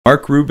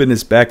Mark Rubin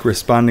is back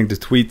responding to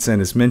tweets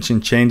and has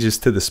mentioned changes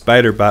to the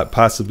Spiderbot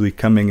possibly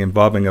coming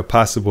involving a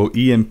possible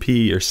EMP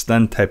or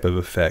stun type of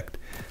effect,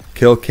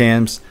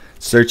 Killcams,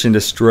 search and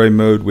destroy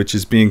mode which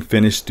is being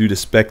finished due to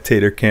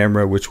spectator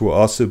camera which will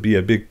also be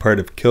a big part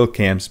of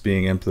Killcams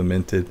being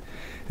implemented,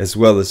 as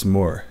well as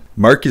more.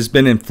 Mark has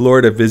been in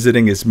Florida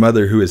visiting his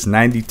mother who is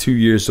 92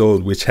 years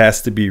old, which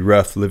has to be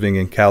rough living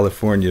in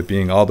California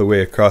being all the way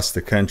across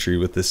the country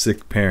with a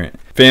sick parent.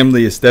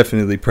 Family is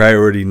definitely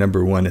priority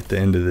number one at the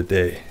end of the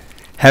day.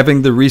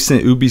 Having the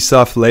recent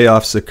Ubisoft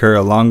layoffs occur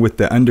along with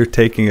the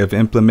undertaking of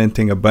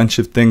implementing a bunch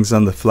of things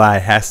on the fly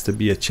has to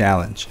be a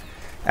challenge.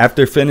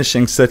 After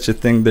finishing such a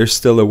thing, there's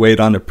still a wait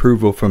on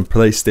approval from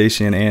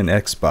PlayStation and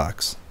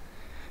Xbox.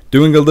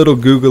 Doing a little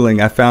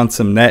Googling, I found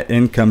some net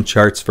income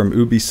charts from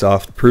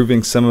Ubisoft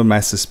proving some of my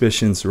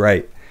suspicions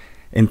right.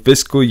 In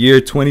fiscal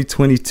year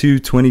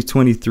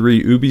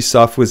 2022-2023,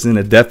 Ubisoft was in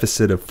a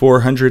deficit of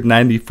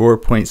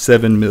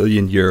 494.7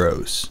 million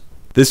euros.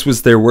 This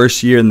was their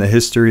worst year in the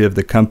history of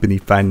the company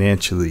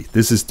financially.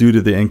 This is due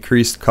to the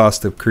increased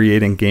cost of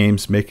creating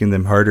games, making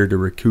them harder to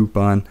recoup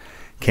on,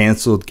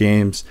 canceled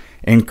games,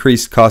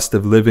 increased cost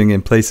of living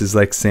in places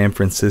like San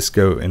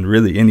Francisco and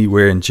really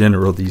anywhere in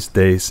general these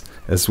days,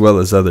 as well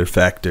as other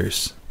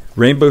factors.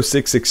 Rainbow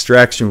Six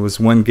Extraction was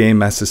one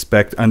game I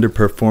suspect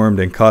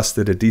underperformed and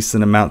costed a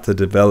decent amount to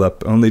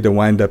develop, only to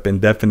wind up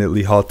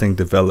indefinitely halting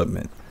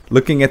development.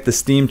 Looking at the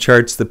Steam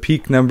charts, the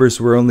peak numbers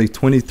were only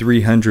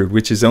 2,300,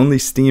 which is only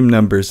Steam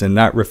numbers and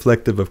not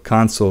reflective of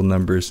console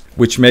numbers,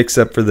 which makes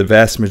up for the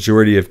vast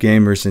majority of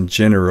gamers in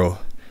general.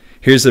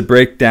 Here's a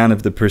breakdown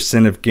of the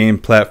percent of game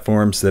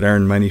platforms that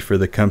earn money for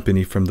the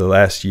company from the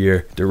last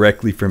year,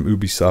 directly from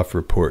Ubisoft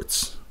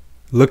reports.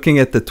 Looking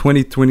at the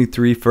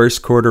 2023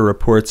 first quarter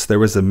reports, there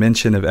was a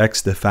mention of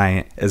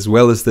XDefiant, as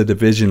well as The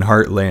Division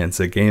Heartlands,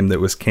 a game that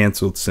was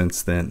cancelled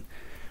since then.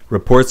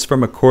 Reports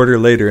from a quarter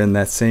later in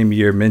that same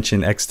year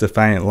mention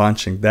XDefiant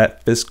launching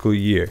that fiscal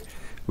year,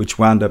 which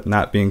wound up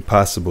not being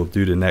possible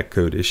due to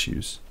netcode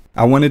issues.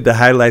 I wanted to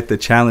highlight the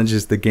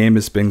challenges the game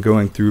has been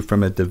going through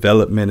from a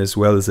development as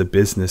well as a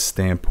business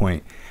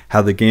standpoint,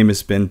 how the game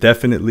has been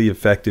definitely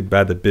affected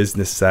by the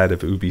business side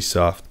of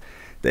Ubisoft.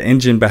 The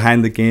engine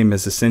behind the game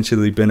has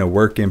essentially been a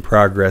work in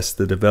progress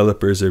the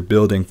developers are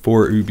building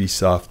for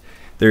Ubisoft.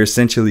 They're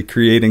essentially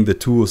creating the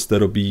tools that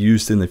will be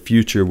used in the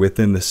future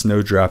within the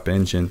Snowdrop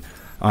engine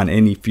on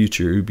any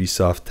future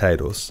Ubisoft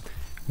titles.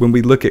 When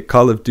we look at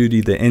Call of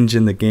Duty, the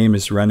engine the game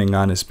is running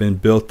on has been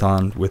built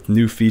on with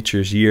new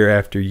features year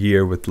after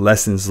year with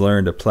lessons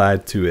learned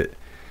applied to it.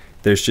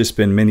 There's just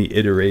been many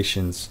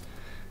iterations.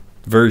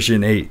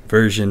 Version 8,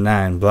 version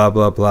 9, blah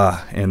blah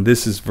blah. And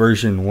this is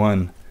version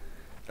 1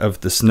 of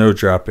the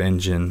Snowdrop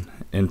engine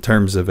in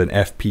terms of an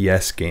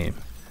FPS game.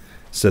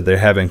 So they're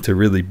having to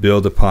really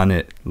build upon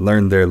it,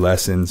 learn their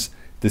lessons.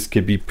 This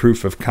could be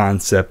proof of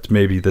concept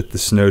maybe that the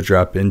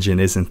Snowdrop engine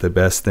isn't the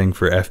best thing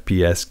for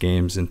FPS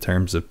games in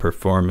terms of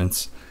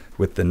performance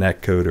with the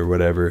netcode or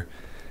whatever.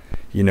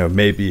 You know,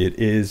 maybe it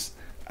is.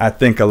 I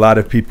think a lot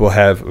of people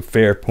have a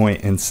fair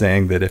point in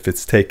saying that if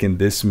it's taken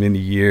this many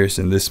years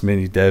and this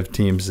many dev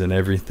teams and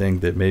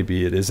everything, that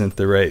maybe it isn't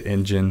the right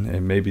engine,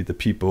 and maybe the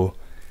people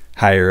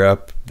higher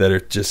up that are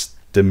just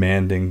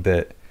demanding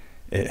that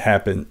it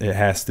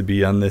has to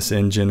be on this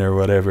engine or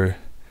whatever.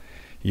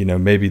 You know,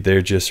 maybe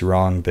they're just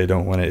wrong. They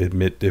don't want to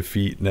admit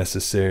defeat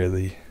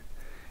necessarily.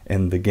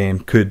 And the game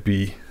could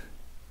be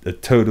a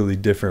totally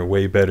different,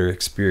 way better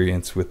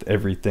experience with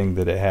everything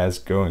that it has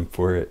going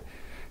for it,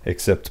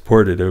 except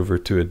ported over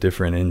to a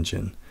different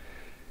engine.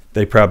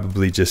 They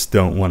probably just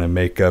don't want to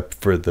make up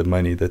for the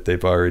money that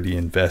they've already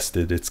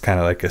invested. It's kind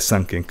of like a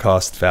sunken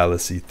cost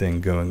fallacy thing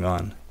going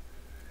on.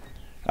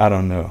 I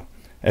don't know.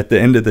 At the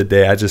end of the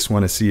day, I just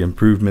want to see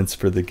improvements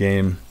for the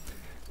game.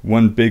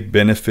 One big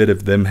benefit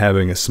of them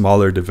having a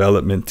smaller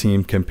development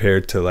team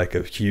compared to like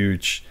a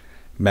huge,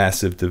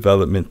 massive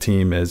development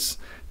team is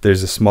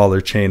there's a smaller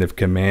chain of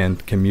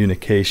command.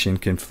 Communication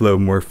can flow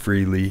more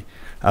freely.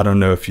 I don't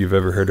know if you've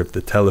ever heard of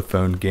the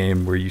telephone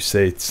game where you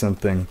say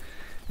something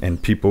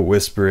and people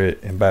whisper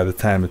it, and by the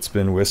time it's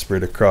been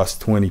whispered across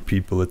 20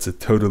 people, it's a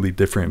totally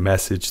different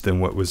message than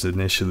what was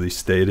initially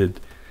stated.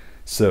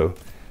 So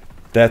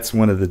that's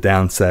one of the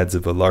downsides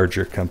of a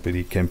larger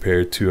company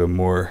compared to a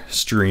more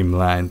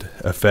streamlined,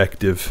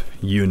 effective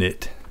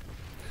unit.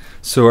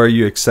 So are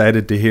you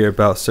excited to hear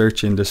about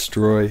Search and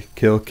Destroy,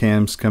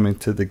 Killcams coming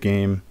to the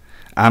game?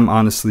 I'm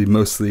honestly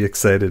mostly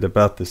excited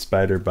about the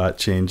Spiderbot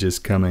changes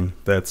coming.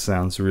 That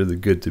sounds really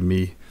good to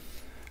me.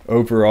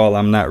 Overall,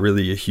 I'm not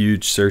really a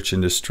huge Search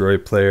and Destroy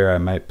player. I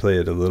might play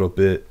it a little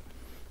bit.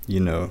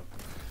 You know,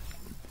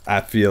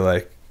 I feel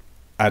like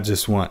I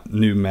just want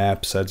new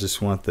maps. I just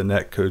want the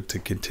netcode to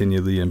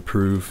continually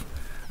improve.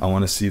 I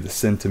want to see the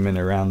sentiment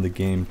around the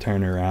game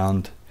turn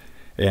around.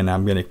 And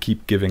I'm going to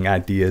keep giving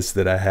ideas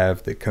that I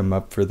have that come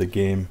up for the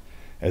game,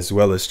 as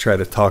well as try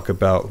to talk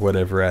about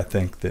whatever I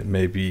think that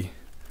may be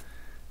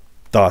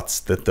thoughts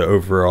that the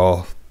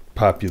overall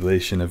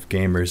population of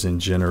gamers in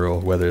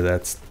general, whether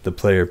that's the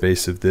player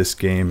base of this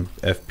game,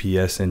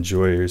 FPS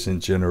enjoyers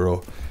in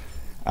general,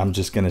 I'm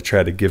just going to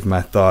try to give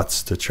my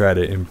thoughts to try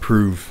to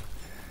improve,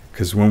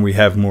 because when we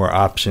have more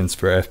options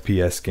for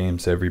FPS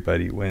games,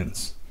 everybody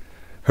wins.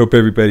 Hope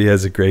everybody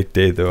has a great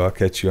day, though. I'll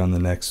catch you on the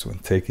next one.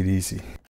 Take it easy.